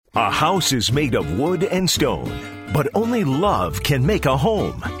A house is made of wood and stone, but only love can make a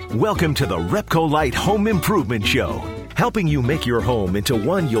home. Welcome to the Repco Light Home Improvement Show, helping you make your home into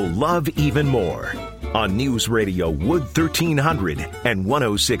one you'll love even more. On News Radio Wood 1300 and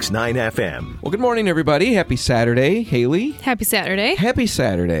 106.9 FM. Well, good morning, everybody. Happy Saturday. Haley. Happy Saturday. Happy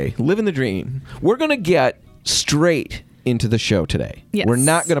Saturday. Living the dream. We're going to get straight into the show today. Yes. We're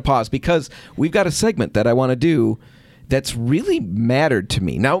not going to pause because we've got a segment that I want to do that's really mattered to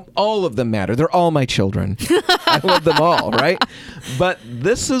me. Now, all of them matter. They're all my children. I love them all, right? But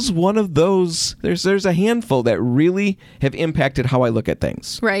this is one of those, there's a handful that really have impacted how I look at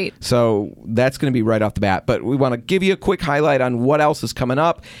things. Right. So that's going to be right off the bat. But we want to give you a quick highlight on what else is coming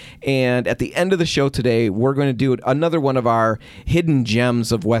up. And at the end of the show today, we're going to do another one of our Hidden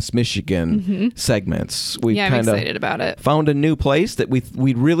Gems of West Michigan segments. I'm excited about it. Found a new place that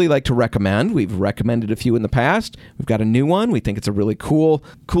we'd really like to recommend. We've recommended a few in the past. We've got a new one. We think it's a really cool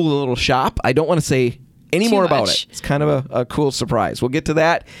little shop. I don't want to say any more about it. It's kind of a cool surprise. We'll get to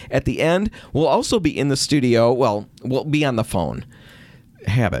that at the end. We'll also be in the studio. Well, we'll be on the phone.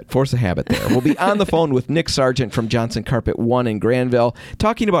 Force a habit there. We'll be on the phone with Nick Sargent from Johnson Carpet 1 in Granville,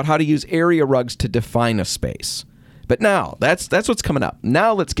 talking about how to use area rugs to define a space. But now, that's what's coming up.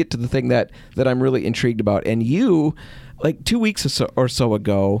 Now let's get to the thing that I'm really intrigued about. And you, like 2 weeks or so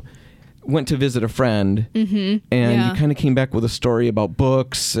ago, went to visit a friend, and you kind of came back with a story about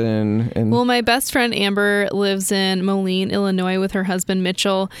books and... Well, my best friend Amber lives in Moline, Illinois with her husband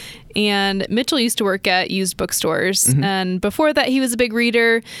Mitchell, and Mitchell used to work at used bookstores, and before that he was a big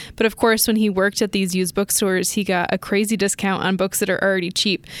reader, but of course when he worked at these used bookstores he got a crazy discount on books that are already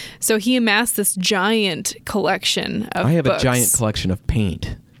cheap, so he amassed this giant collection of books. I have a giant collection of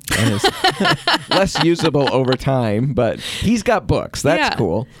paint. And it's less usable over time, but he's got books. That's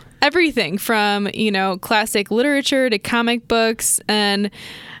cool. Everything from, classic literature to comic books. And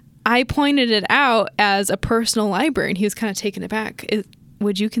I pointed it out as a personal library, and he was kind of taken aback.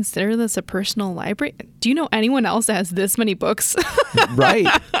 Would you consider this a personal library? Do you know anyone else that has this many books? Right.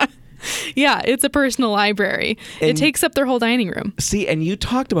 Yeah, it's a personal library. And it takes up their whole dining room. See, and you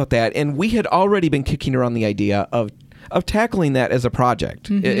talked about that, and we had already been kicking around the idea of tackling that as a project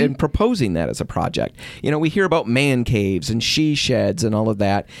and proposing that as a project. We hear about man caves and she sheds and all of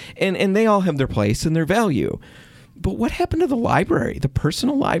that, and they all have their place and their value. But what happened to the library, the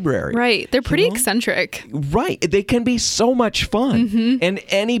personal library? Right. They're pretty eccentric. Right. They can be so much fun, and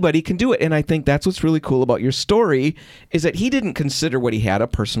anybody can do it. And I think that's what's really cool about your story is that he didn't consider what he had a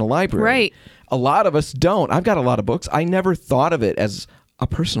personal library. Right. A lot of us don't. I've got a lot of books. I never thought of it as a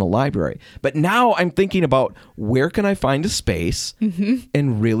personal library. But now I'm thinking about where can I find a space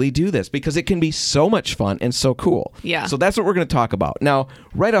and really do this, because it can be so much fun and so cool. Yeah. So that's what we're going to talk about. Now,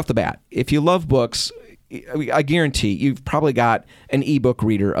 right off the bat, if you love books, I guarantee you've probably got an ebook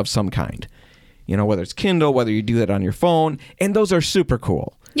reader of some kind. Whether it's Kindle, whether you do that on your phone, and those are super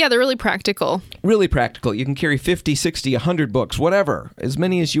cool. Yeah, they're really practical. Really practical. You can carry 50, 60, 100 books, whatever, as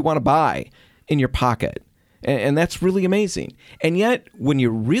many as you want to buy in your pocket. And that's really amazing. And yet, when you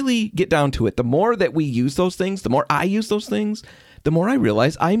really get down to it, the more that we use those things, the more I use those things, the more I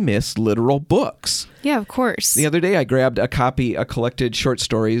realize I miss literal books. Yeah, of course. The other day, I grabbed a collected short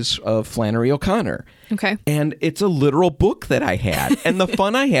stories of Flannery O'Connor. Okay. And it's a literal book that I had. And the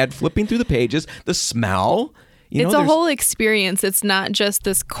fun I had flipping through the pages, the smell... It's a whole experience. It's not just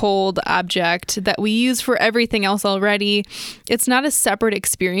this cold object that we use for everything else already. It's not a separate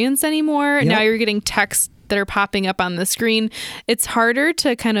experience anymore. Yep. Now you're getting texts that are popping up on the screen. It's harder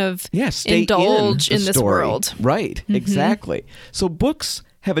to kind of indulge in this world. Right, exactly. So books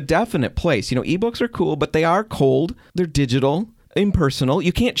have a definite place. Ebooks are cool, but they are cold. They're digital, impersonal.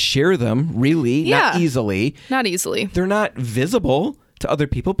 You can't share them, really, not easily. Not easily. They're not visible to other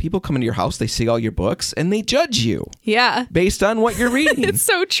people. People come into your house, they see all your books, and they judge you. Yeah. Based on what you're reading. It's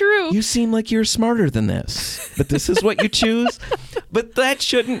so true. You seem like you're smarter than this, but this is what you choose. But that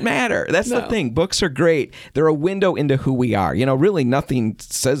shouldn't matter. That's the thing. Books are great. They're a window into who we are. Really nothing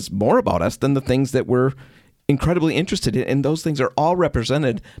says more about us than the things that we're incredibly interested in, and those things are all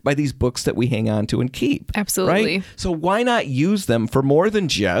represented by these books that we hang on to and keep. Absolutely. Right? So why not use them for more than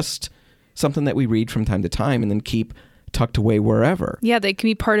just something that we read from time to time and then keep tucked away wherever. Yeah, they can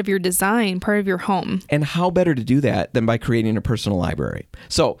be part of your design, part of your home. And how better to do that than by creating a personal library?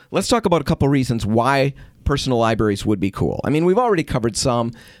 So let's talk about a couple reasons why personal libraries would be cool. I mean, we've already covered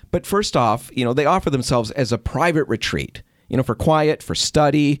some, but first off, they offer themselves as a private retreat. For quiet, for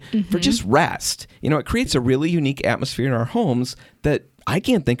study, for just rest. It creates a really unique atmosphere in our homes that I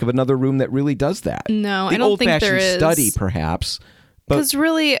can't think of another room that really does that. No, I don't think there is. The old-fashioned study, perhaps, Because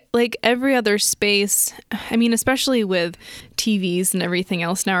really, like every other space, I mean, especially with TVs and everything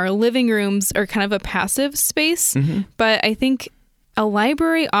else now, our living rooms are kind of a passive space. But I think a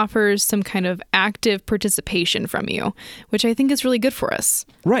library offers some kind of active participation from you, which I think is really good for us.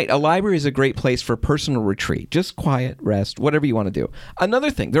 Right. A library is a great place for personal retreat. Just quiet, rest, whatever you want to do. Another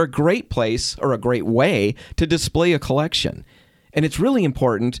thing, they're a great place or a great way to display a collection. And it's really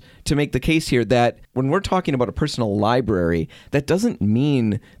important to make the case here that when we're talking about a personal library, that doesn't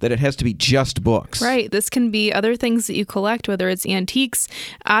mean that it has to be just books. Right. This can be other things that you collect, whether it's antiques,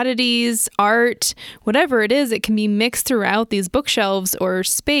 oddities, art, whatever it is. It can be mixed throughout these bookshelves or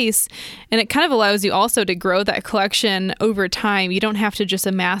space. And it kind of allows you also to grow that collection over time. You don't have to just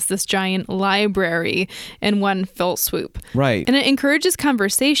amass this giant library in one fell swoop. Right. And it encourages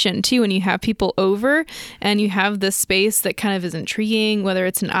conversation, too, when you have people over and you have this space that kind of is intriguing, whether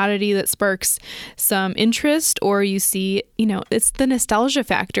it's an oddity that sparks some interest or you see, it's the nostalgia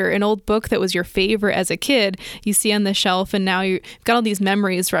factor. An old book that was your favorite as a kid, you see on the shelf and now you've got all these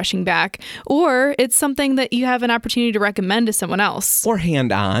memories rushing back. Or it's something that you have an opportunity to recommend to someone else. Or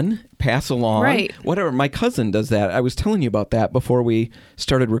hand on. Pass along, right? Whatever. My cousin does that. I was telling you about that before we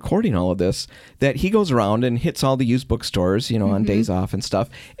started recording all of this, that he goes around and hits all the used bookstores, on days off and stuff,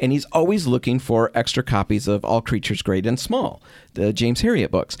 and he's always looking for extra copies of All Creatures Great and Small, the James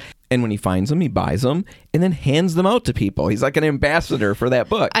Herriot books. And when he finds them, he buys them and then hands them out to people. He's like an ambassador for that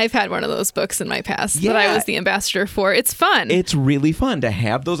book. I've had one of those books in my past that I was the ambassador for. It's fun. It's really fun to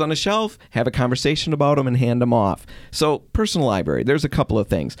have those on a shelf, have a conversation about them, and hand them off. So, personal library, there's a couple of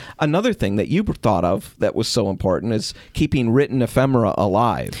things. Another thing that you thought of that was so important is keeping written ephemera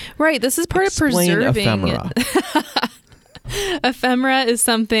alive. Right. This is part of preserving ephemera. Ephemera is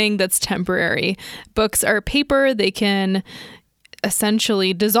something that's temporary. Books are paper. They can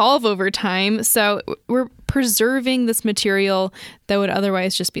essentially dissolve over time. So we're preserving this material that would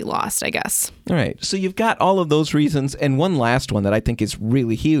otherwise just be lost, I guess. All right. So you've got all of those reasons. And one last one that I think is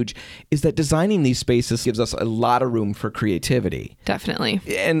really huge is that designing these spaces gives us a lot of room for creativity. Definitely.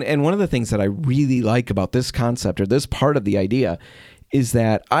 And one of the things that I really like about this concept or this part of the idea is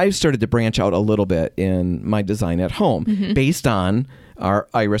that I've started to branch out a little bit in my design at home based on our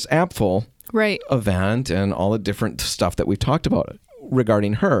Iris Apfel event and all the different stuff that we've talked about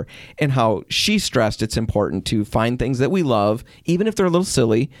regarding her and how she stressed it's important to find things that we love, even if they're a little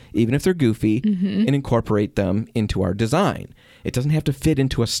silly, even if they're goofy, and incorporate them into our design. It doesn't have to fit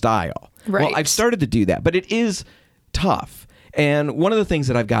into a style. Right. Well, I've started to do that, but it is tough. And one of the things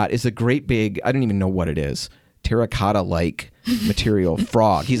that I've got is a great big, I don't even know what it is, terracotta-like material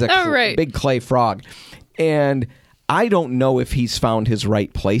frog. He's a big clay frog. And I don't know if he's found his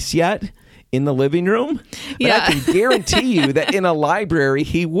right place yet in the living room, but I can guarantee you that in a library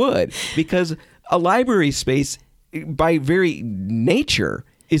he would, because a library space by very nature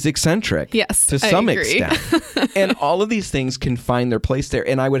is eccentric to some extent. And all of these things can find their place there.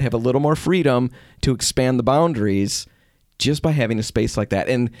 And I would have a little more freedom to expand the boundaries just by having a space like that.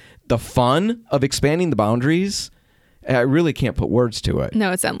 And the fun of expanding the boundaries, I really can't put words to it.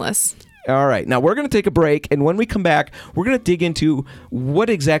 No, it's endless. All right. Now, we're going to take a break. And when we come back, we're going to dig into what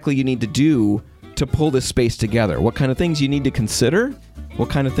exactly you need to do to pull this space together. What kind of things you need to consider.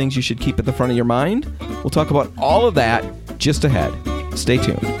 What kind of things you should keep at the front of your mind. We'll talk about all of that just ahead. Stay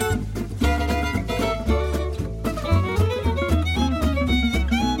tuned.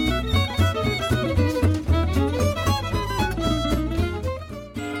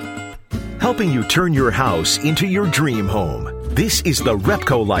 Helping you turn your house into your dream home. This is the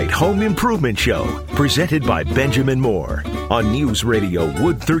Repcolite Home Improvement Show, presented by Benjamin Moore on News Radio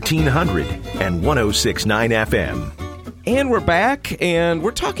Wood 1300 and 106.9 FM. And we're back, and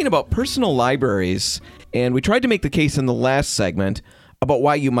we're talking about personal libraries. And we tried to make the case in the last segment about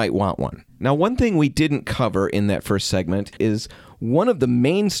why you might want one. Now, one thing we didn't cover in that first segment is one of the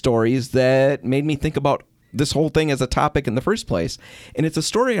main stories that made me think about this whole thing as a topic in the first place. And it's a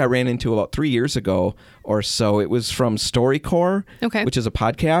story I ran into about 3 years ago or so. It was from StoryCorps, which is a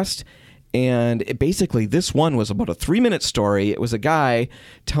podcast. And basically, this one was about a 3-minute story. It was a guy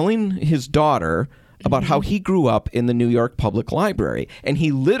telling his daughter about how he grew up in the New York Public Library. And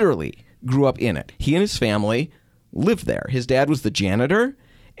he literally grew up in it. He and his family lived there. His dad was the janitor.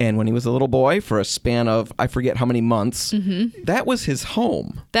 And when he was a little boy, for a span of, I forget how many months, that was his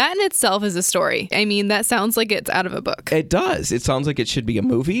home. That in itself is a story. I mean, that sounds like it's out of a book. It does. It sounds like it should be a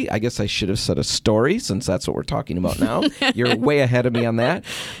movie. I guess I should have said a story since that's what we're talking about now. You're way ahead of me on that.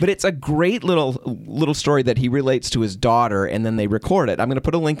 But it's a great little story that he relates to his daughter, and then they record it. I'm going to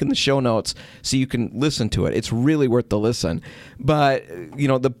put a link in the show notes so you can listen to it. It's really worth the listen. But,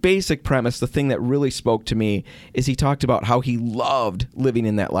 the basic premise, the thing that really spoke to me is he talked about how he loved living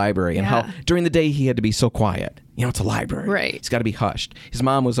in that library and how during the day he had to be so quiet. It's a library. Right. It's got to be hushed. His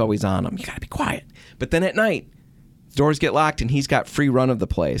mom was always on him. You got to be quiet. But then at night, doors get locked and he's got free run of the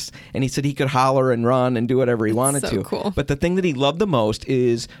place. And he said he could holler and run and do whatever he wanted to. Cool. But the thing that he loved the most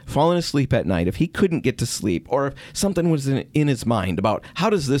is falling asleep at night. If he couldn't get to sleep, or if something was in his mind about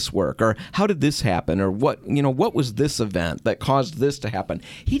how does this work, or how did this happen, or what was this event that caused this to happen,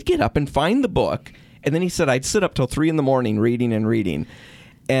 he'd get up and find the book. And then he said, I'd sit up till 3 a.m. reading and reading.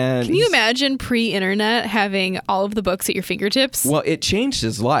 And can you imagine pre-internet having all of the books at your fingertips? Well, it changed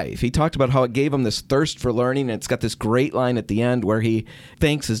his life. He talked about how it gave him this thirst for learning, and it's got this great line at the end where he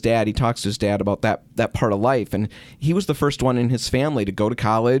thanks his dad. He talks to his dad about that part of life, and he was the first one in his family to go to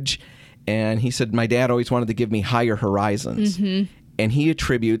college, and he said, my dad always wanted to give me higher horizons. Mm-hmm. And he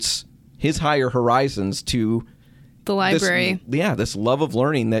attributes his higher horizons to the library. This love of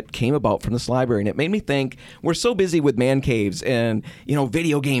learning that came about from this library. And it made me think, we're so busy with man caves and,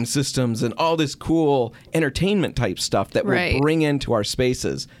 video game systems and all this cool entertainment type stuff that we bring into our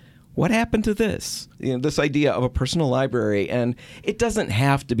spaces. What happened to this? This idea of a personal library. And it doesn't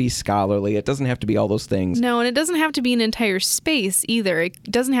have to be scholarly. It doesn't have to be all those things. No, and it doesn't have to be an entire space either. It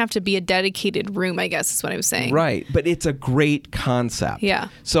doesn't have to be a dedicated room, I guess is what I'm saying. Right. But it's a great concept. Yeah.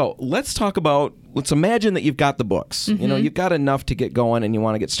 So let's imagine that you've got the books. Mm-hmm. You've got enough to get going and you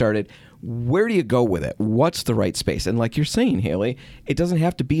want to get started. Where do you go with it? What's the right space? And like you're saying, Haley, it doesn't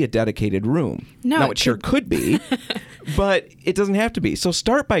have to be a dedicated room. No, now, it sure could be, but it doesn't have to be. So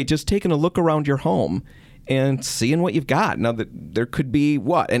start by just taking a look around your home and seeing what you've got. Now, that there could be,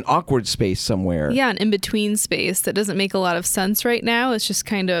 an awkward space somewhere. Yeah, an in-between space that doesn't make a lot of sense right now. It's just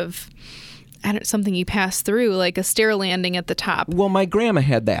kind of something you pass through, like a stair landing at the top. Well, my grandma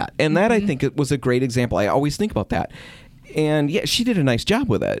had that, and that I think it was a great example. I always think about that. And yeah, she did a nice job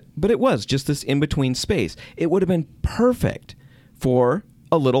with it, but it was just this in-between space. It would have been perfect for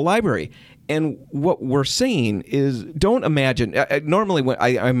a little library. And what we're saying is, don't imagine. Normally, when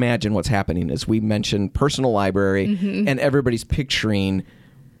I imagine what's happening is we mention personal library, and everybody's picturing,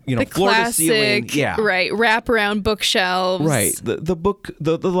 the floor classic, to ceiling, right, wraparound bookshelves, right. The book,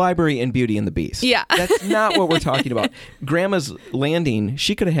 the library in Beauty and the Beast. Yeah, that's not what we're talking about. Grandma's landing,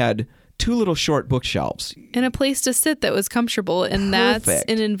 she could have had 2 little short bookshelves and a place to sit that was comfortable, and Perfect. That's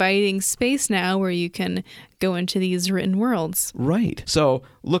an inviting space now where you can go into these written worlds. Right. So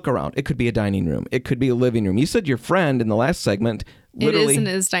look around. It could be a dining room. It could be a living room. You said your friend in the last segment literally, it is in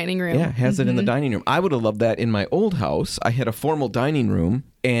his dining room. Yeah, has it in the dining room. I would have loved that in my old house. I had a formal dining room,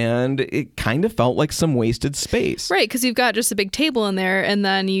 and it kind of felt like some wasted space. Right, because you've got just a big table in there, and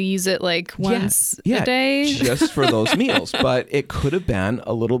then you use it like once a day. Just for those meals. But it could have been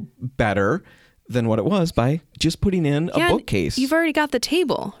a little better than what it was by just putting in a bookcase. You've already got the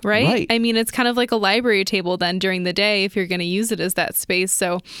table, right? I mean, it's kind of like a library table then during the day if you're going to use it as that space.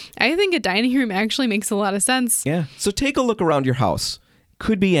 So I think a dining room actually makes a lot of sense. Yeah. So take a look around your house.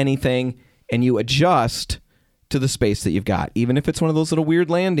 Could be anything, and you adjust to the space that you've got. Even if it's one of those little weird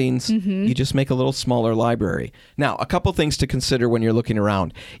landings, you just make a little smaller library. Now, a couple things to consider when you're looking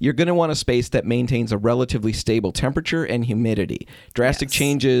around. You're going to want a space that maintains a relatively stable temperature and humidity. Drastic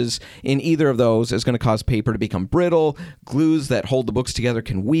changes in either of those is going to cause paper to become brittle. Glues that hold the books together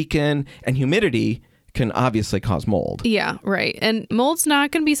can weaken, and humidity can obviously cause mold. Yeah, right. And mold's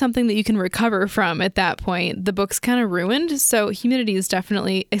not going to be something that you can recover from at that point. The book's kind of ruined. So humidity is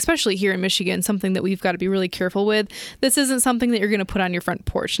definitely, especially here in Michigan, something that we've got to be really careful with. This isn't something that you're going to put on your front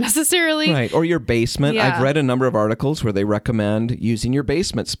porch necessarily. Right. Or your basement. Yeah. I've read a number of articles where they recommend using your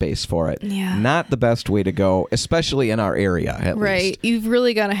basement space for it. Yeah. Not the best way to go, especially in our area, at least. Right. You've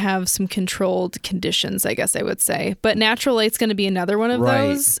really got to have some controlled conditions, I guess I would say. But natural light's going to be another one of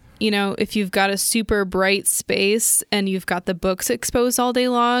those. If you've got a super bright space and you've got the books exposed all day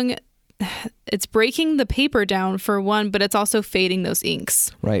long, it's breaking the paper down for one, but it's also fading those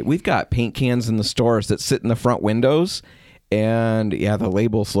inks. Right. We've got paint cans in the stores that sit in the front windows, and the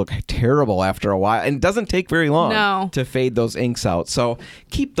labels look terrible after a while. And it doesn't take very long to fade those inks out. So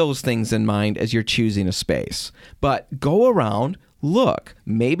keep those things in mind as you're choosing a space. But go around, look.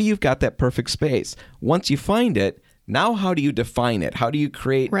 Maybe you've got that perfect space. Once you find it, now, how do you define it? How do you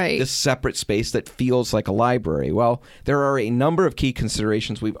create this separate space that feels like a library? Well, there are a number of key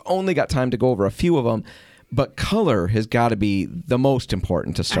considerations. We've only got time to go over a few of them, But color has got to be the most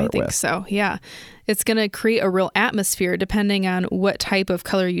important to start with. I think so, yeah. It's going to create a real atmosphere depending on what type of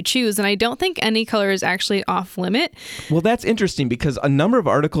color you choose. And I don't think any color is actually off limit. Well, that's interesting because a number of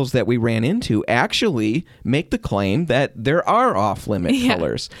articles that we ran into actually make the claim that there are off-limit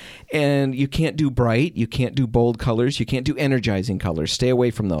colors. And you can't do bright, you can't do bold colors, you can't do energizing colors. Stay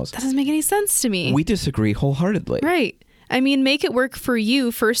away from those. That doesn't make any sense to me. We disagree wholeheartedly. Right. I mean, make it work for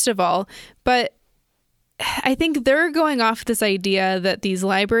you, first of all. But I think they're going off this idea that these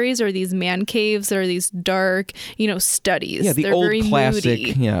libraries are these man caves or these dark, studies. Yeah, they're old very classic,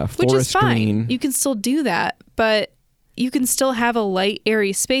 moody, forest which is fine. green. You can still do that, but you can still have a light,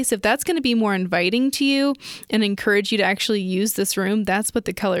 airy space. If that's going to be more inviting to you and encourage you to actually use this room, that's what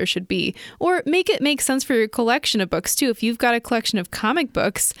the color should be. Or make it make sense for your collection of books, too. If you've got a collection of comic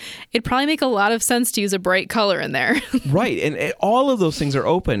books, it'd probably make a lot of sense to use a bright color in there. Right. And all of those things are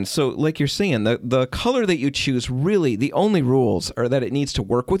open. So like you're saying, the color that you choose, really, the only rules are that it needs to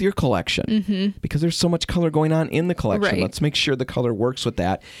work with your collection because there's so much color going on in the collection. Right. Let's make sure the color works with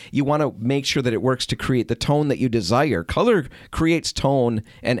that. You want to make sure that it works to create the tone that you desire. Color creates tone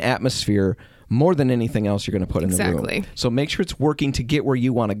and atmosphere more than anything else you're going to put in the room. So make sure it's working to get where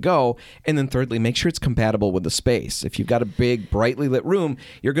you want to go. And then thirdly, make sure it's compatible with the space. If you've got a big, brightly lit room,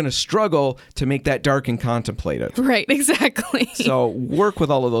 you're going to struggle to make that dark and contemplative. Right, exactly. So work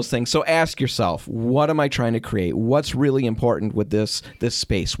with all of those things. So ask yourself, what am I trying to create? What's really important with this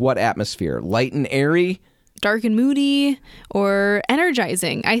space? What atmosphere? Light and airy? Dark and moody, or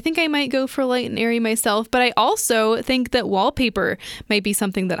energizing. I think I might go for light and airy myself, but I also think that wallpaper might be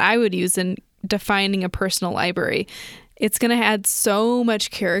something that I would use in defining a personal library. It's going to add so much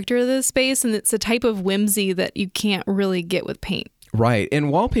character to this space, and it's a type of whimsy that you can't really get with paint. Right.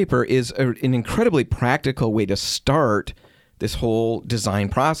 And wallpaper is an incredibly practical way to start this whole design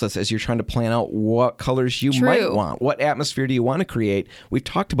process as you're trying to plan out what colors you might want. What atmosphere do you want to create? We've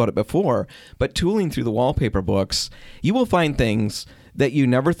talked about it before, but tooling through the wallpaper books, you will find things that you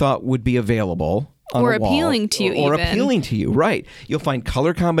never thought would be available on or a wall, appealing to you or even. appealing to you, right. You'll find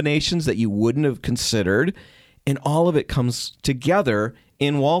color combinations that you wouldn't have considered, and all of it comes together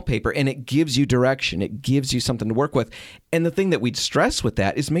in wallpaper, and it gives you direction. It gives you something to work with. And the thing that we'd stress with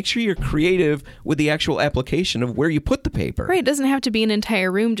that is make sure you're creative with the actual application of where you put the paper. Right. It doesn't have to be an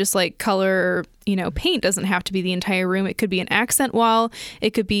entire room, just like color, paint doesn't have to be the entire room. It could be an accent wall.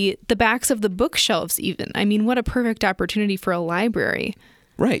 It could be the backs of the bookshelves even. I mean, what a perfect opportunity for a library.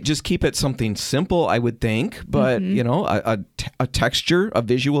 Right. Just keep it something simple, I would think, but, a texture, a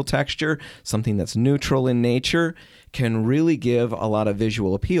visual texture, something that's neutral in nature can really give a lot of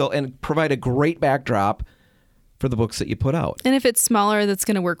visual appeal and provide a great backdrop for the books that you put out. And if it's smaller, that's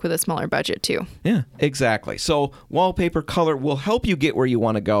going to work with a smaller budget too. Yeah, exactly. So wallpaper color will help you get where you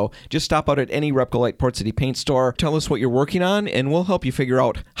want to go. Just stop out at any Repcolite Port City paint store. Tell us what you're working on, and we'll help you figure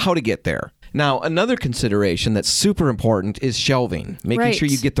out how to get there. Now, another consideration that's super important is shelving, making sure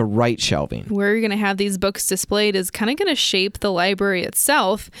you get the right shelving. Where you're going to have these books displayed is kind of going to shape the library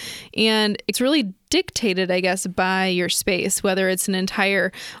itself, and it's really dictated, I guess, by your space, whether it's an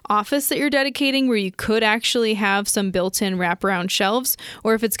entire office that you're dedicating where you could actually have some built-in wraparound shelves,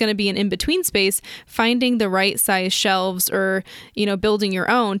 or if it's going to be an in-between space, finding the right size shelves or, building your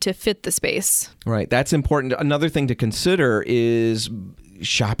own to fit the space. Right. That's important. Another thing to consider is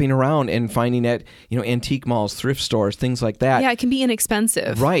shopping around and finding at, antique malls, thrift stores, things like that. Yeah, it can be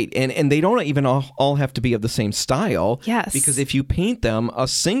inexpensive. Right. And they don't even all have to be of the same style. Yes. Because if you paint them, a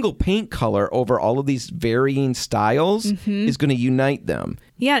single paint color over all of these varying styles is going to unite them.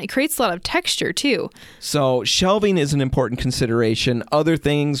 Yeah, it creates a lot of texture too. So shelving is an important consideration. Other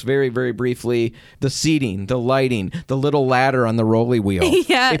things, very, very briefly, the seating, the lighting, the little ladder on the rolly wheel.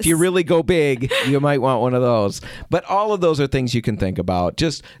 Yes. If you really go big, you might want one of those. But all of those are things you can think about.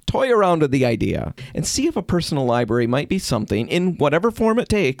 Just toy around with the idea and see if a personal library might be something, in whatever form it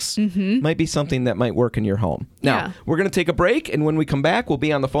takes, might be something that might work in your home. Now, we're going to take a break, and when we come back, we'll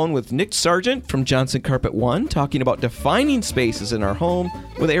be on the phone with Nick Sargent from Johnson Carpet One, talking about defining spaces in our home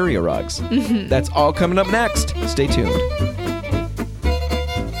with area rugs. That's all coming up next. Stay tuned.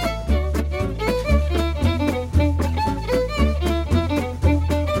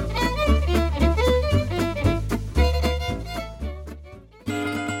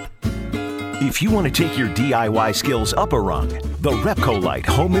 If you want to take your DIY skills up a rung, the Repcolite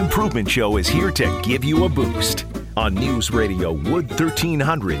Home Improvement Show is here to give you a boost on News Radio Wood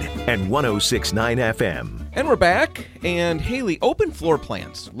 1300 and 106.9 FM. And we're back. And Haley, open floor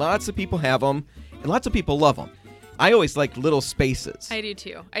plans. Lots of people have them, and lots of people love them. I always like little spaces. I do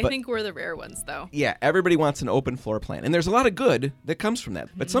too. I think we're the rare ones, though. Yeah, everybody wants an open floor plan. And there's a lot of good that comes from that.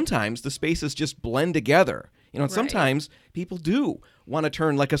 But sometimes the spaces just blend together. And sometimes people do want to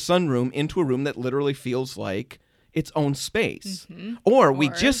turn like a sunroom into a room that literally feels like its own space. Or we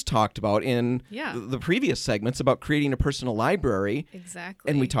just talked about in the previous segments about creating a personal library.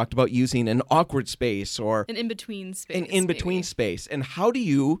 Exactly. And we talked about using an awkward space or an in-between space. An in-between space. And how do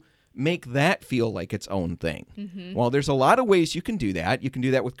you make that feel like its own thing? Well, there's a lot of ways you can do that. You can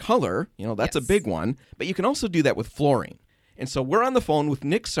do that with color. That's a big one. But you can also do that with flooring. And so we're on the phone with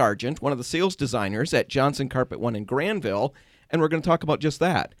Nick Sargent, one of the sales designers at Johnson Carpet One in Granville, and we're going to talk about just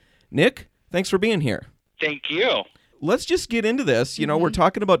that. Nick, thanks for being here. Thank you. Let's just get into this. We're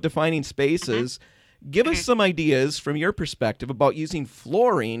talking about defining spaces. Give us some ideas from your perspective about using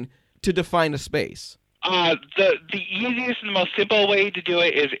flooring to define a space. The easiest and the most simple way to do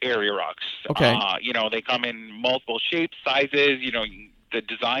it is area rugs. Okay. They come in multiple shapes, sizes. The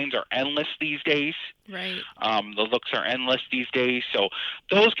designs are endless these days. Right. The looks are endless these days. So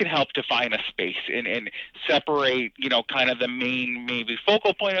those can help define a space and separate, kind of the main maybe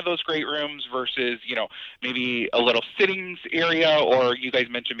focal point of those great rooms versus, maybe a little sittings area, or you guys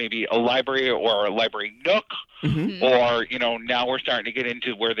mentioned maybe a library or a library nook. Or, now we're starting to get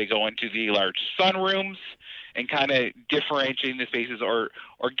into where they go into the large sunrooms and kind of differentiating the spaces or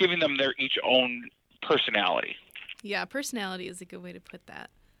giving them their each own personality. Yeah, personality is a good way to put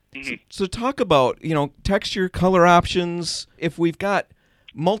that. So talk about, texture, color options. If we've got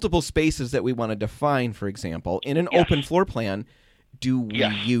multiple spaces that we want to define, for example, in an open floor plan, do we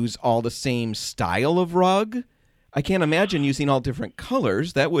use all the same style of rug? I can't imagine using all different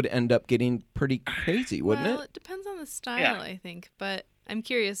colors. That would end up getting pretty crazy, wouldn't it? Well, it depends on the style, I think. But I'm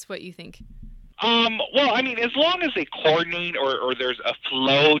curious what you think. As long as they coordinate or there's a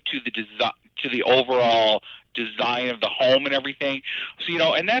flow to the overall design of the home and everything.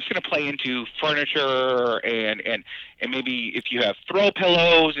 So, and that's going to play into furniture and maybe if you have throw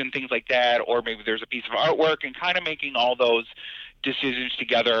pillows and things like that, or maybe there's a piece of artwork, and kind of making all those decisions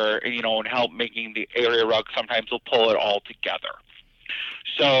together, and help making the area rug. Sometimes we'll pull it all together.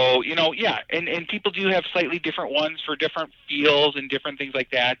 So, and people do have slightly different ones for different feels and different things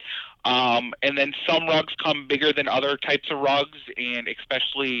like that. And then some rugs come bigger than other types of rugs, and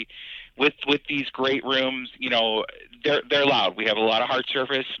especially with these great rooms, they're loud. We have a lot of hard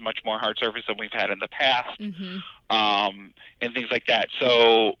surface, much more hard surface than we've had in the past, and things like that.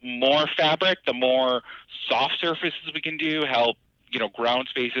 So more fabric, the more soft surfaces we can do help, ground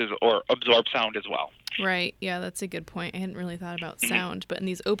spaces or absorb sound as well. Right. Yeah, that's a good point. I hadn't really thought about sound, but in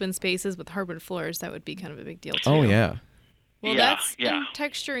these open spaces with hardwood floors, that would be kind of a big deal too. Oh, yeah. Well, that's in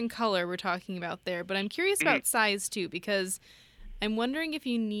texture and color we're talking about there, but I'm curious about size too, because I'm wondering if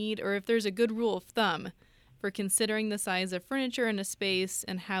you need, or if there's a good rule of thumb for considering the size of furniture in a space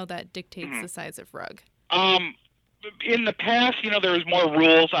and how that dictates the size of rug. In the past, there was more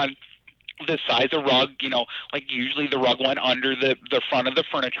rules on the size of rug, like usually the rug went under the front of the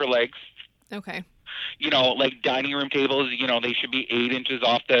furniture legs. Okay. Like dining room tables, they should be 8 inches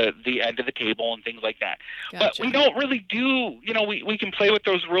off the end of the table and things like that. Gotcha. But we don't really do, we can play with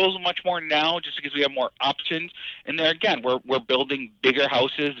those rules much more now just because we have more options. And there again, we're building bigger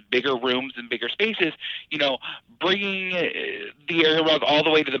houses, bigger rooms, and bigger spaces. Bringing the area rug all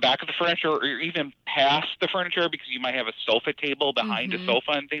the way to the back of the furniture or even past the furniture, because you might have a sofa table behind a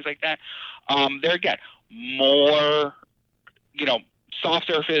sofa and things like that. There again, more, soft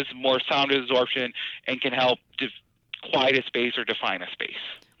surface, more sound absorption, and can help quiet a space or define a space.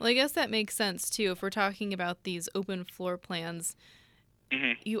 Well, I guess that makes sense, too. If we're talking about these open floor plans,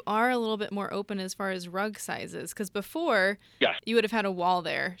 you are a little bit more open as far as rug sizes, because before, you would have had a wall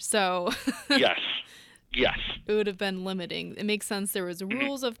there. So Yes. It would have been limiting. It makes sense there was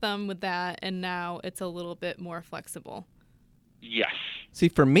rules of thumb with that, and now it's a little bit more flexible. Yes. See,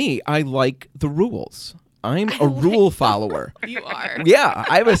 for me, I like the rules. I'm a rule follower. You are. Yeah,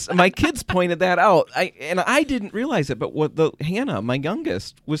 my kids pointed that out. I didn't realize it, but Hannah, my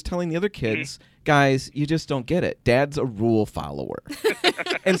youngest, was telling the other kids, guys, you just don't get it. Dad's a rule follower.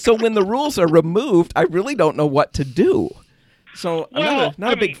 And so when the rules are removed, I really don't know what to do. So I'm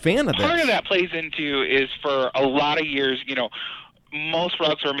not a big fan of this. Part of that plays into is for a lot of years, most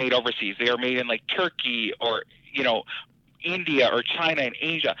rugs are made overseas. They are made in like Turkey or, India or China and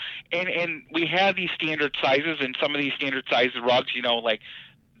Asia. And we have these standard sizes, and some of these standard sized rugs, like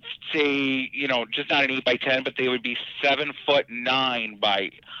say, just not an 8x10, but they would be 7'9" by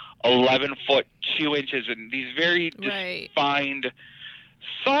 11'2" and these very defined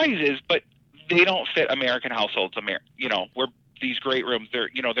sizes, but they don't fit American households. We're these great rooms.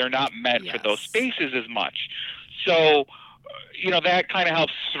 They're not meant for those spaces as much. So, that kind of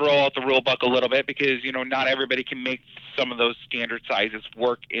helps throw out the rule book a little bit because, not everybody can make some of those standard sizes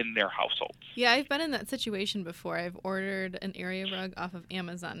work in their households. Yeah, I've been in that situation before. I've ordered an area rug off of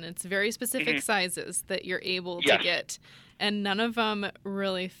Amazon. And it's very specific sizes that you're able to get. And none of them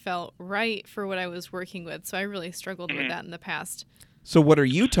really felt right for what I was working with. So I really struggled with that in the past. So what are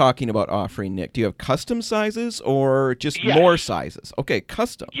you talking about offering, Nick? Do you have custom sizes or just more sizes? Okay,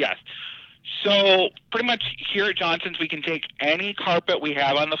 custom. Yes. So pretty much here at Johnson's, we can take any carpet we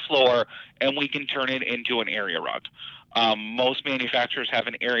have on the floor and we can turn it into an area rug. Most manufacturers have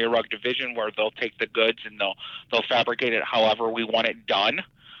an area rug division where they'll take the goods and they'll fabricate it however we want it done,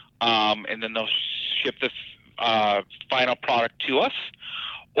 and then they'll ship the final product to us.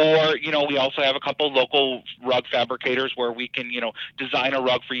 Or, we also have a couple local rug fabricators where we can, design a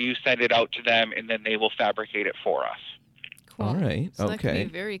rug for you, send it out to them, and then they will fabricate it for us. Cool. All right. So okay. that could be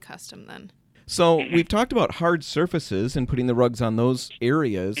very custom then. So we've talked about hard surfaces and putting the rugs on those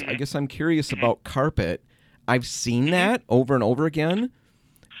areas. I guess I'm curious about carpet. I've seen that over and over again.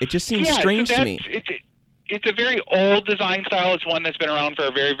 It just seems strange to me. It's a very old design style. It's one that's been around for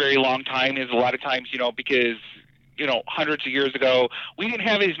a very, very long time. Is a lot of times, because hundreds of years ago, we didn't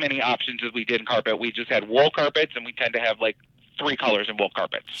have as many options as we did in carpet. We just had wool carpets, and we tend to have like 3 colors in wool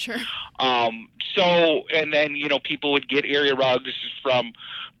carpets. Sure. So, and then, people would get area rugs from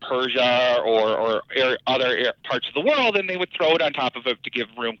Persia or other parts of the world, and they would throw it on top of it to give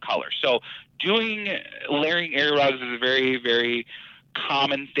room color. So layering area rugs is a very, very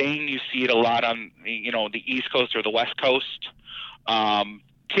common thing. You see it a lot on, the East Coast or the West Coast.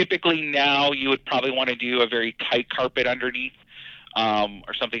 Typically now you would probably want to do a very tight carpet underneath,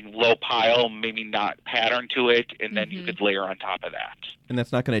 or something low pile, maybe not pattern to it, and then you could layer on top of that. And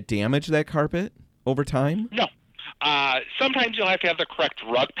that's not going to damage that carpet over time? No. Sometimes you'll have to have the correct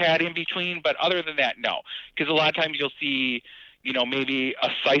rug pad in between, but other than that, no. Because a lot of times you'll see, maybe a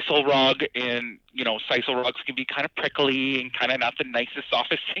sisal rug, and, sisal rugs can be kind of prickly and kind of not the nicest,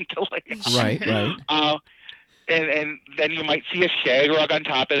 softest thing to lay on. Right. And then you might see a shag rug on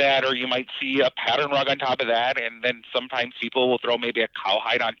top of that, or you might see a pattern rug on top of that, and then sometimes people will throw maybe a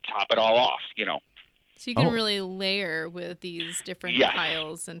cowhide on top it all off, So you can really layer with these different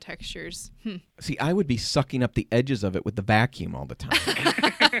piles and textures. See, I would be sucking up the edges of it with the vacuum all the time.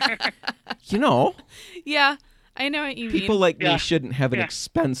 Yeah, I know what you mean. People like me shouldn't have an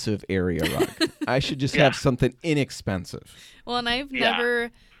expensive area rug. I should just have something inexpensive. Well, and I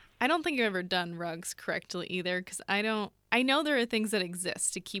don't think I've ever done rugs correctly either, because I know there are things that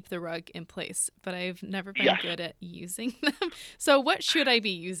exist to keep the rug in place, but I've never been good at using them. So what should I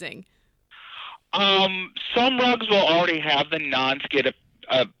be using? Some rugs will already have the non-skid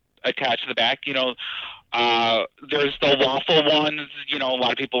attached to the back. There's the waffle ones. A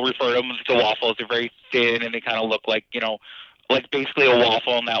lot of people refer to them as the waffles. They're very thin and they kind of look like, like basically a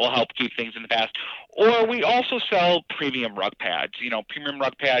waffle, and that will help keep things in the past. Or we also sell premium rug pads. Premium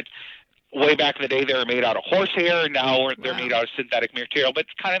rug pads, way back in the day, they were made out of horsehair. Now they're made out of synthetic material, but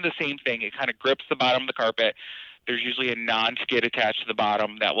it's kind of the same thing. It kind of grips the bottom of the carpet. There's usually a non-skid attached to the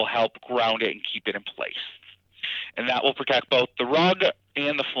bottom that will help ground it and keep it in place. And that will protect both the rug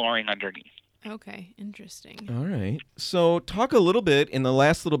and the flooring underneath. Okay, interesting. All right. So talk a little bit in the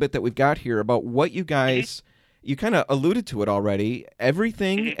last little bit that we've got here about what you guys, you kind of alluded to it already.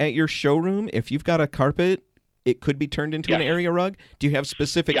 Everything at your showroom, if you've got a carpet, it could be turned into an area rug. Do you have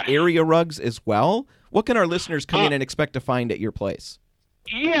specific area rugs as well? What can our listeners come in and expect to find at your place?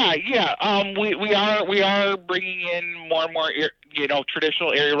 We are bringing in more and more,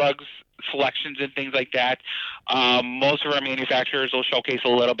 traditional area rugs selections and things like that. Most of our manufacturers will showcase a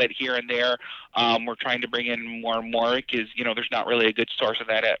little bit here and there. We're trying to bring in more and more because, there's not really a good source of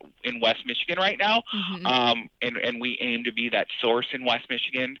that in West Michigan right now. And we aim to be that source in West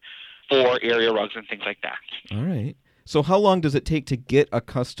Michigan for area rugs and things like that. All right. So how long does it take to get a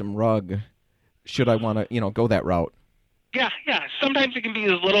custom rug should I want to, go that route? Yeah. Sometimes it can be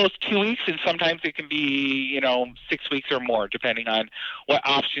as little as 2 weeks, and sometimes it can be, 6 weeks or more, depending on what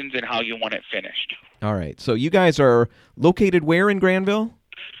options and how you want it finished. All right. So you guys are located where in Granville?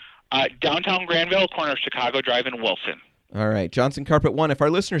 Downtown Granville, corner of Chicago Drive in Wilson. All right. Johnson Carpet One. If our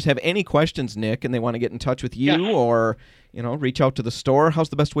listeners have any questions, Nick, and they want to get in touch with you or, reach out to the store, how's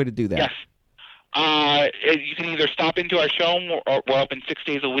the best way to do that? Yes. You can either stop into our showroom, or we're open 6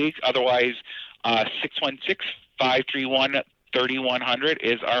 days a week. Otherwise, 616-531-3100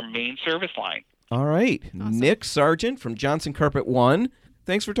 is our main service line. All right. Awesome. Nick Sargent from Johnson Carpet One.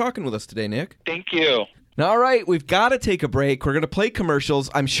 Thanks for talking with us today, Nick. Thank you. All right. We've got to take a break. We're going to play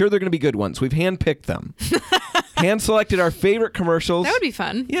commercials. I'm sure they're going to be good ones. We've handpicked them. hand-selected our favorite commercials. That would be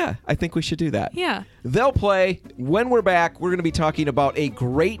fun. Yeah, I think we should do that. Yeah. They'll play. When we're back, we're going to be talking about a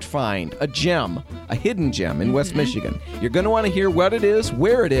great find, a gem, a hidden gem in West Michigan. You're going to want to hear what it is,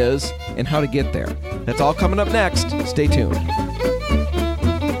 where it is, and how to get there. That's all coming up next. Stay tuned.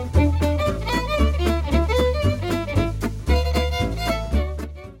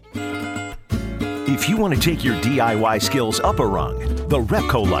 If you want to take your DIY skills up a rung, the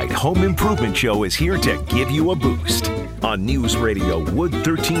Repco Light Home Improvement Show is here to give you a boost on News Radio Wood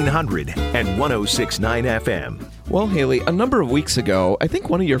 1300 and 106.9 FM. Well, Haley, a number of weeks ago, I think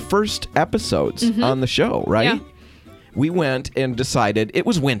one of your first episodes on the show, right? Yeah. We went and decided it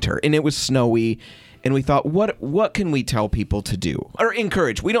was winter and it was snowy. And we thought, what can we tell people to do? Or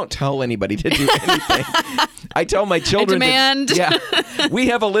encourage. We don't tell anybody to do anything. I tell my children. Demand. We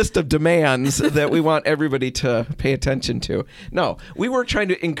have a list of demands that we want everybody to pay attention to. No, we were trying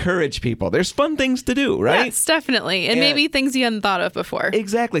to encourage people. There's fun things to do, right? Yes, definitely. And maybe things you hadn't thought of before.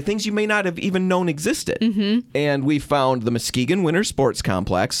 Exactly. Things you may not have even known existed. And we found the Muskegon Winter Sports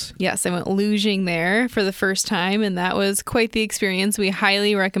Complex. Yes, I went luging there for the first time, and that was quite the experience. We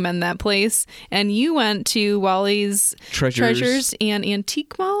highly recommend that place. And you went to Wally's Treasures and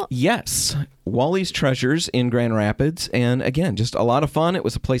Antique Mall? Yes. Wally's Treasures in Grand Rapids. And again, just a lot of fun. It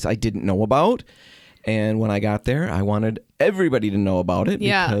was a place I didn't know about. And when I got there, I wanted everybody to know about it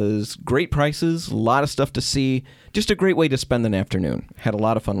because great prices, a lot of stuff to see, just a great way to spend an afternoon. Had a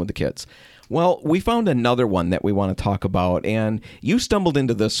lot of fun with the kids. Well, we found another one that we want to talk about, and you stumbled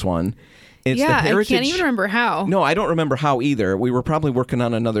into this one. It's the Heritage... I can't even remember how. No, I don't remember how either. We were probably working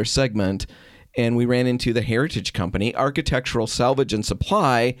on another segment, and we ran into the Heritage Company, Architectural Salvage and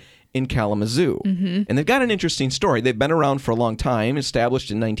Supply in Kalamazoo. And they've got an interesting story. They've been around for a long time,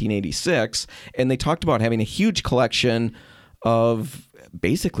 established in 1986, and they talked about having a huge collection of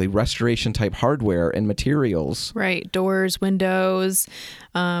basically restoration-type hardware and materials. Right. Doors, windows,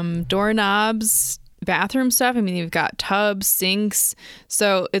 doorknobs, bathroom stuff. I mean, you've got tubs, sinks.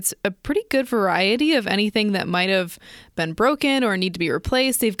 So it's a pretty good variety of anything that might have been broken or need to be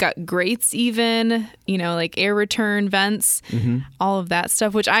replaced. They've got grates even, like air return vents, all of that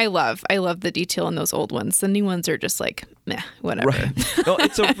stuff, which I love. I love the detail in those old ones. The new ones are just like, meh, whatever. Right. Well,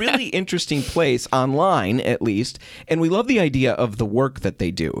 it's a really interesting place, online at least, and we love the idea of the work that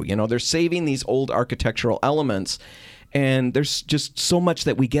they do. They're saving these old architectural elements. And there's just so much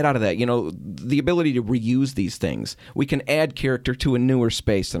that we get out of that. The ability to reuse these things. We can add character to a newer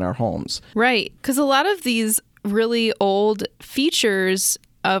space in our homes. Right. Because a lot of these really old features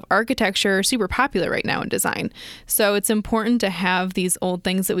of architecture are super popular right now in design. So it's important to have these old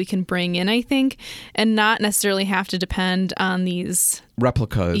things that we can bring in, I think, and not necessarily have to depend on these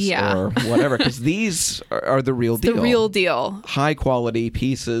replicas or whatever, because these are the real deal. The real deal. High quality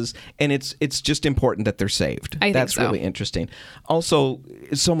pieces, and it's just important that they're saved. That's really interesting. Also,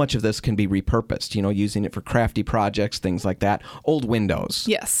 so much of this can be repurposed, using it for crafty projects, things like that. Old windows.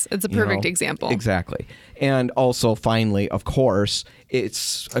 Yes, it's a perfect example. Exactly. And also, finally, of course,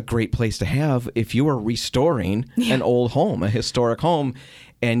 it's a great place to have if you are restoring an old home, a historic home,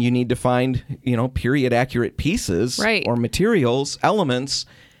 and you need to find, period accurate pieces or materials, elements,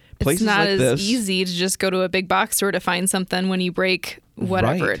 places like this. It's not as easy to just go to a big box store to find something when you break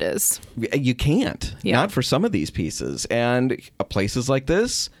whatever it is. You can't. Not for some of these pieces. And places like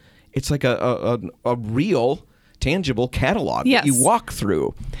this, it's like a real tangible catalog that you walk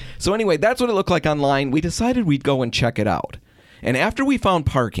through. So anyway, that's what it looked like online. We decided we'd go and check it out. And after we found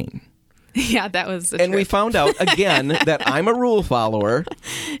parking... Yeah, that was and we found out again that I'm a rule follower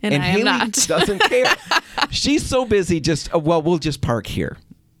and I am Haley not. Doesn't care. She's so busy we'll just park here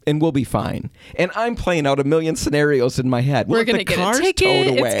and we'll be fine. And I'm playing out a million scenarios in my head. We're going to get a ticket.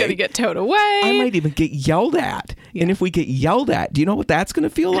 It's going to get towed away. I might even get yelled at. Yeah. And if we get yelled at, do you know what that's going to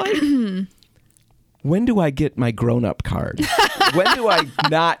feel like? When do I get my grown-up card? When do I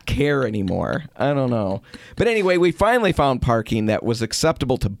not care anymore? I don't know. But anyway, we finally found parking that was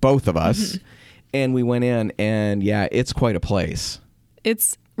acceptable to both of us. And we went in, and it's quite a place.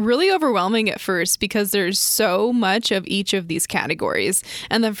 It's really overwhelming at first because there's so much of each of these categories.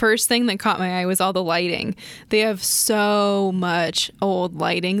 And the first thing that caught my eye was all the lighting. They have so much old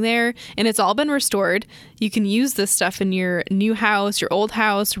lighting there, and it's all been restored. You can use this stuff in your new house, your old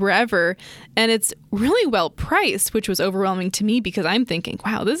house, wherever. And it's really well priced, which was overwhelming to me because I'm thinking,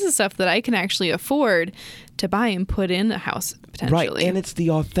 wow, this is stuff that I can actually afford to buy and put in a house potentially. Right, and it's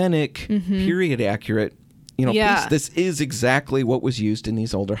the authentic, period accurate Yeah. piece. This is exactly what was used in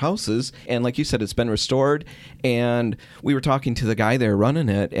these older houses. And like you said, it's been restored. And we were talking to the guy there running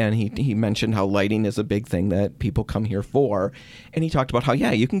it, and he mentioned how lighting is a big thing that people come here for. And he talked about how,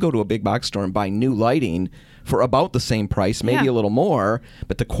 you can go to a big box store and buy new lighting for about the same price, maybe a little more.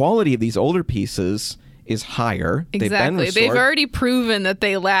 But the quality of these older pieces is higher. Exactly. They've already proven that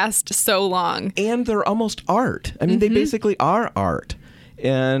they last so long. And they're almost art. I mean, they basically are art.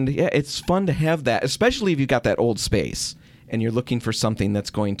 And it's fun to have that, especially if you've got that old space and you're looking for something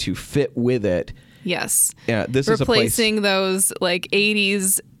that's going to fit with it. Yes. Yeah, this is a place. Replacing those like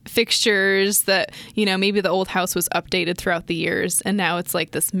 80s fixtures that, maybe the old house was updated throughout the years and now it's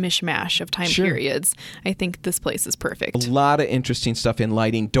like this mishmash of time periods. I think this place is perfect. A lot of interesting stuff in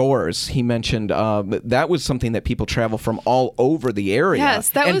lighting. Doors, he mentioned, that was something that people travel from all over the area.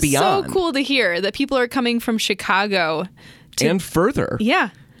 Yes, that and was beyond. so cool to hear that people are coming from Chicago and further. Yeah.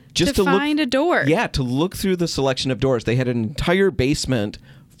 Just to find a door. Yeah, to look through the selection of doors. They had an entire basement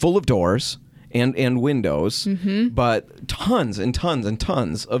full of doors and windows, but tons and tons and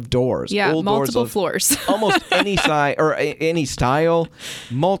tons of doors. Yeah, old multiple doors of floors. almost any size or any style,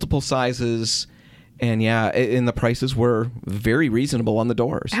 multiple sizes. And and the prices were very reasonable on the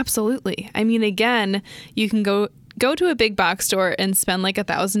doors. Absolutely. I mean, again, you can go to a big box store and spend like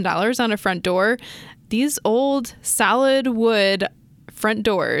 $1,000 on a front door. These old solid wood front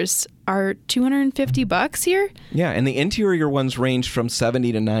doors are $250 here. Yeah, and the interior ones range from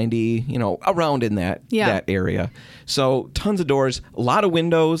 70 to 90, around in that area. So tons of doors, a lot of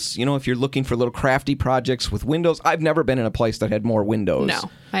windows. If you're looking for little crafty projects with windows, I've never been in a place that had more windows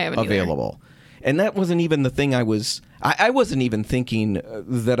I haven't available. And that wasn't even the thing I wasn't even thinking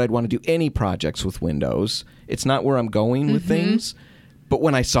that I'd want to do any projects with windows. It's not where I'm going with things. But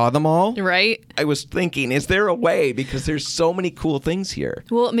when I saw them all, right, I was thinking, is there a way? Because there's so many cool things here.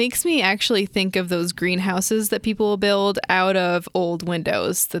 Well, it makes me actually think of those greenhouses that people build out of old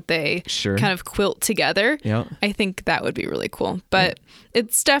windows that they kind of quilt together. Yeah. I think that would be really cool. But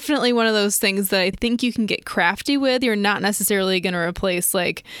it's definitely one of those things that I think you can get crafty with. You're not necessarily going to replace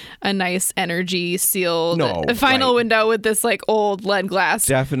like a nice energy sealed vinyl window with this like old lead glass.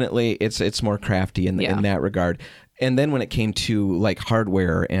 Definitely, it's more crafty in that regard. And then when it came to like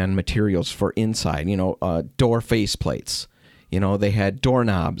hardware and materials for inside, door face plates, they had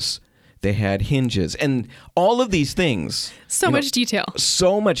doorknobs, they had hinges, and all of these things. So much detail.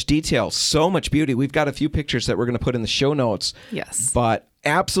 So much detail, so much beauty. We've got a few pictures that we're going to put in the show notes. Yes. But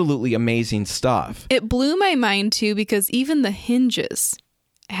absolutely amazing stuff. It blew my mind too because even the hinges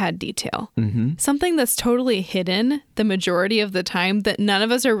had detail. Something that's totally hidden the majority of the time that none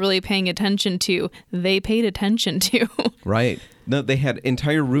of us are really paying attention to, they paid attention to. Right. No, they had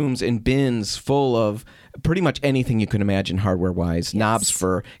entire rooms and bins full of pretty much anything you can imagine hardware-wise. Yes. Knobs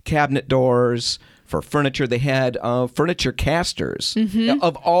for cabinet doors, for furniture. They had furniture casters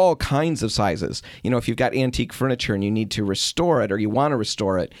of all kinds of sizes. If you've got antique furniture and you need to restore it or you want to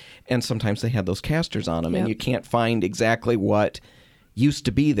restore it, and sometimes they had those casters on them and you can't find exactly what used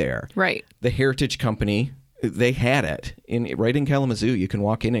to be there. Right. The Heritage Company, they had it right in Kalamazoo. You can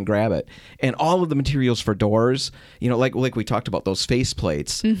walk in and grab it. And all of the materials for doors, like we talked about those face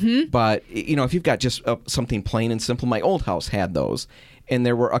plates. But, if you've got just something plain and simple, my old house had those. And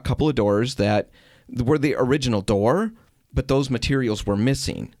there were a couple of doors that were the original door, but those materials were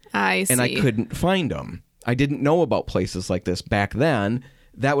missing. I see. And I couldn't find them. I didn't know about places like this back then.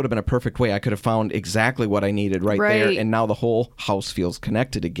 That would have been a perfect way. I could have found exactly what I needed right there, and now the whole house feels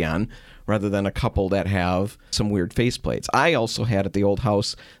connected again, rather than a couple that have some weird faceplates. I also had at the old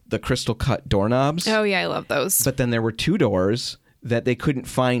house the crystal cut doorknobs. Oh, yeah, I love those. But then there were two doors that they couldn't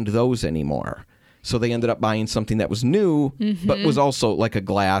find those anymore. So they ended up buying something that was new, but was also like a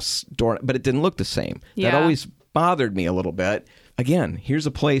glass door, but it didn't look the same. Yeah. That always bothered me a little bit. Again, here's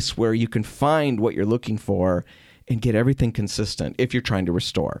a place where you can find what you're looking for and get everything consistent if you're trying to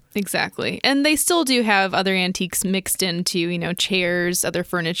restore. Exactly. And they still do have other antiques mixed into, chairs, other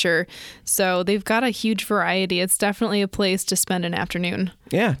furniture. So they've got a huge variety. It's definitely a place to spend an afternoon.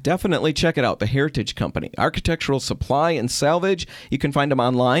 Yeah, definitely check it out. The Heritage Company, architectural supply and salvage. You can find them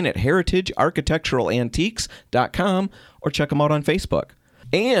online at heritagearchitecturalantiques.com or check them out on Facebook.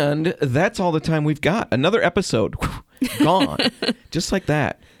 And that's all the time we've got. Another episode gone. Just like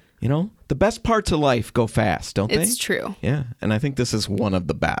that. The best parts of life go fast, don't they? It's true. Yeah, and I think this is one of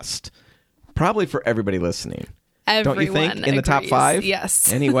the best. Probably for everybody listening. Everyone don't you think? In the top 5?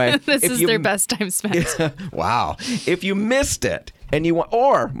 Yes. Anyway. This is their best time spent. Wow. If you missed it, and you want,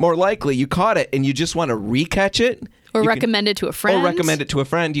 or more likely, you caught it and you just want to recatch it, Or recommend it to a friend. Or recommend it to a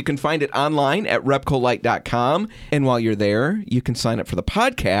friend. You can find it online at repcolite.com. And while you're there, you can sign up for the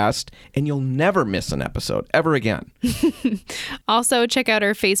podcast, and you'll never miss an episode ever again. Also, check out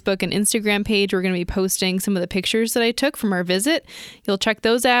our Facebook and Instagram page. We're going to be posting some of the pictures that I took from our visit. You'll check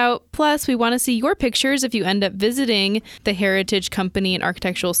those out. Plus, we want to see your pictures if you end up visiting the Heritage Company and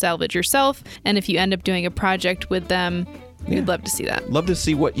Architectural Salvage yourself. And if you end up doing a project with them, we'd love to see that. Love to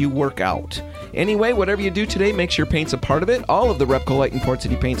see what you work out. Anyway, whatever you do today, make sure paint's a part of it. All of the Repcolite and Port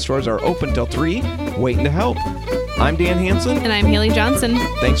City Paint stores are open till 3, waiting to help. I'm Dan Hansen. And I'm Haley Johnson.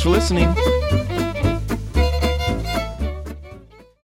 Thanks for listening.